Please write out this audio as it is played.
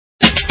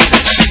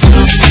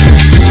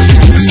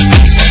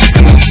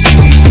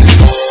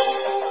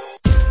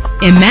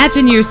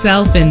Imagine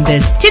yourself in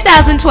this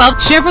 2012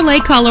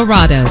 Chevrolet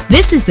Colorado.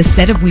 This is the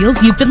set of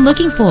wheels you've been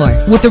looking for,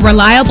 with a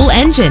reliable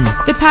engine.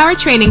 The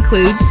powertrain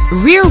includes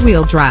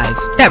rear-wheel drive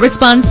that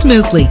responds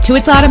smoothly to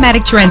its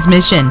automatic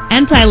transmission.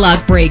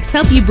 Anti-lock brakes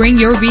help you bring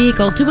your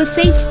vehicle to a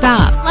safe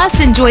stop. Plus,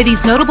 enjoy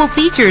these notable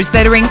features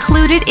that are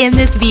included in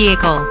this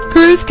vehicle: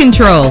 cruise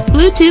control,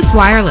 Bluetooth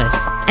wireless,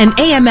 an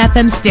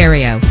AM/FM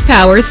stereo,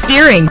 power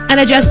steering, an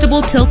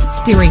adjustable tilt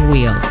steering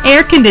wheel,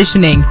 air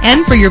conditioning,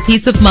 and for your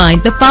peace of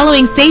mind, the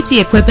following safety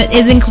equipment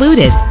is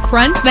included: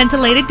 front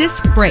ventilated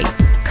disc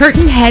brakes,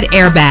 curtain head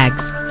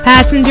airbags,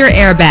 passenger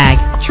airbag,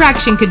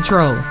 traction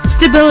control,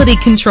 stability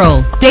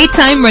control,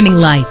 daytime running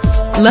lights,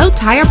 low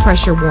tire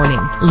pressure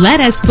warning. Let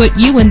us put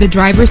you in the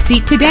driver's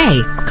seat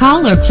today.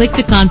 Call or click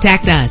to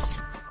contact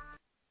us.